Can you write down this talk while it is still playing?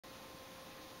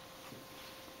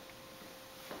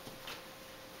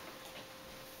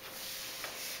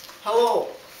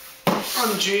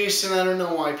I'm Jason. I don't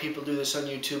know why people do this on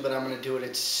YouTube, but I'm going to do it.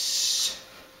 It's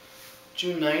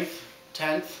June 9th,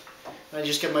 10th. I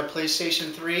just got my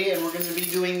PlayStation 3, and we're going to be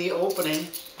doing the opening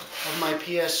of my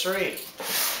PS3.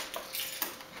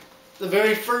 The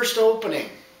very first opening.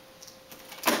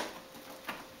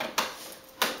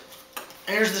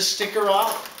 Here's the sticker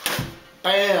off.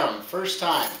 Bam! First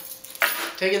time.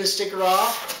 Taking the sticker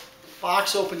off.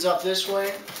 Box opens up this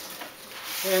way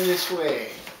and this way.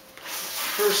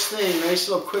 First thing, nice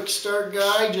little quick start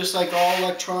guide, just like all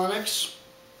electronics.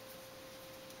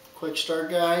 Quick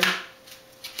start guide.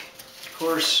 Of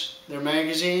course, their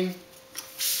magazine.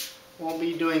 Won't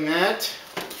be doing that.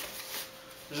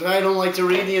 Because I don't like to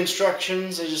read the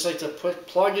instructions. I just like to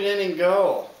plug it in and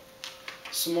go.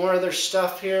 Some more other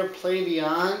stuff here. Play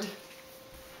Beyond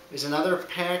is another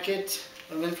packet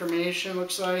of information,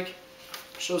 looks like.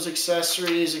 Shows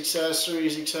accessories,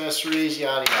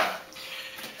 yada yada.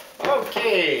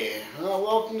 Okay,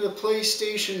 welcome to the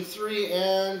PlayStation 3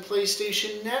 and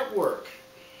PlayStation Network.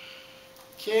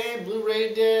 Okay,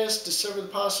 Blu-ray disc, Discover the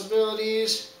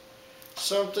Possibilities,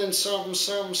 something, something,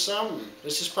 something, something.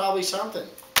 This is probably something.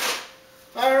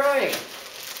 Alright.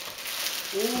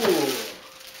 Ooh,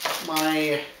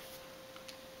 my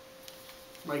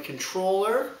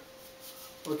controller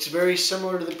looks very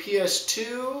similar to the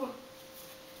PS2.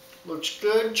 Looks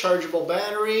good, chargeable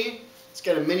battery. It's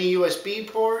got a mini USB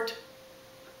port.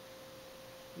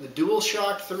 The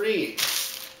DualShock 3.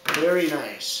 Very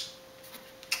nice.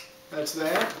 That's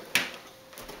that.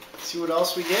 Let's see what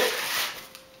else we get.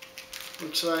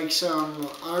 Looks like some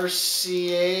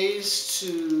RCAs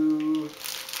to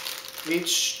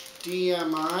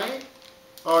HDMI.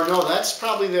 Oh no, that's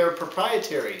probably their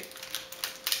proprietary.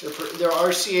 Their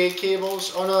RCA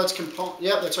cables. Oh no, that's component.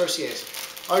 Yep, that's RCAs.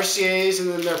 RCAs, and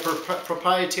then their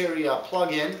proprietary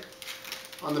plug-in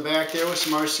on the back there with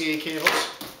some RCA cables.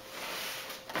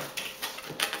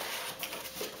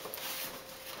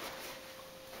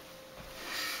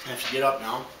 I have to get up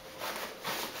now.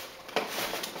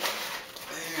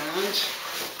 And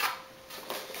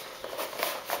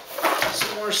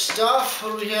some more stuff.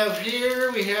 What do we have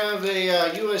here? We have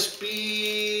a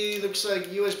USB, looks like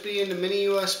USB into mini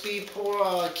USB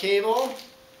cable.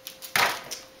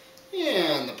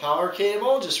 And the power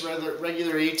cable, just regular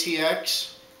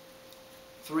ATX.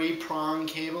 3-prong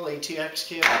cable, ATX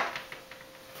cable.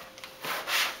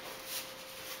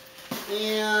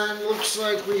 And looks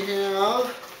like we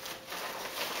have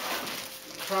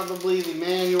probably the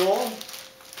manual.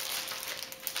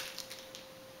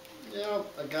 Yep,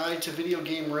 a guide to video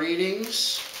game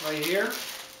ratings right here.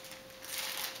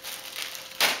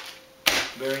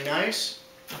 Very nice.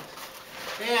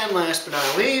 And last but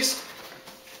not least,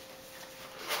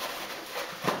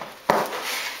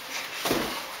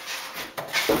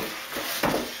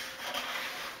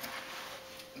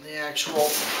 the actual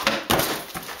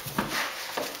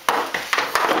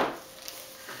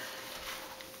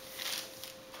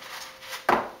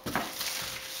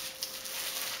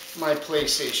my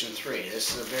PlayStation 3.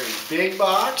 This is a very big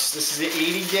box. This is the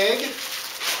 80 gig.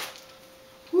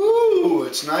 Woo!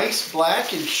 It's nice,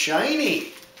 black, and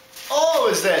shiny. Oh,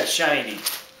 is that shiny?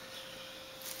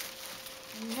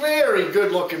 Very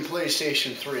good looking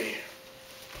PlayStation 3.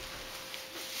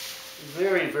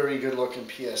 Very, very good looking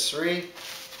PS3.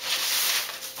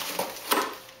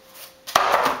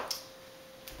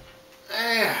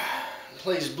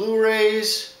 Plays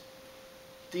Blu-rays,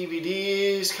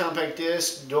 DVDs, compact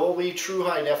disc, Dolby True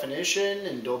High Definition,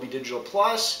 and Dolby Digital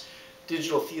Plus,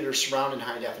 Digital Theater Surround and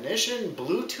High Definition,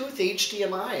 Bluetooth,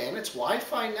 HDMI, and it's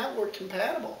Wi-Fi network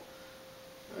compatible.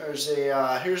 There's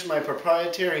a here's my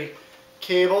proprietary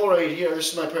cable right here.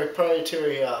 This is my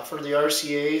proprietary for the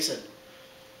RCAs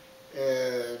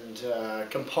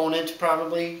and component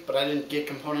probably, but I didn't get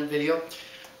component video.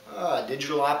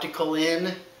 Digital optical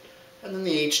in, and then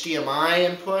the HDMI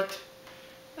input,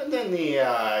 and then the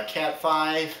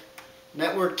Cat5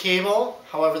 network cable.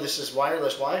 However, this is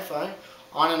wireless Wi-Fi,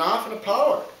 on and off, and a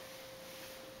power.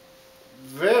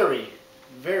 Very,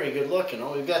 very good looking.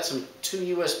 Oh, we've got some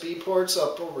 2 USB ports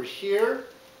up over here.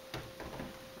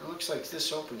 It looks like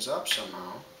this opens up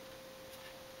somehow.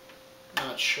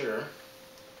 Not sure.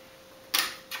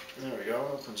 There we go,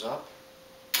 opens up.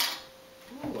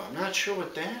 Ooh, I'm not sure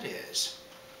what that is.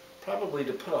 Probably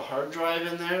to put a hard drive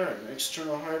in there, an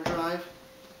external hard drive.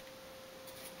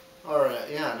 Or,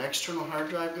 yeah, an external hard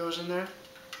drive goes in there,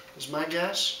 is my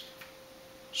guess.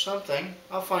 Something.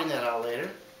 I'll find that out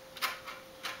later.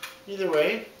 Either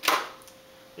way,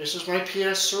 this is my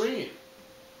PS3.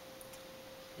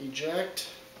 Eject.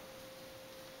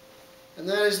 And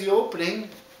that is the opening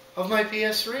of my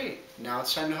PS3. Now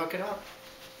it's time to hook it up.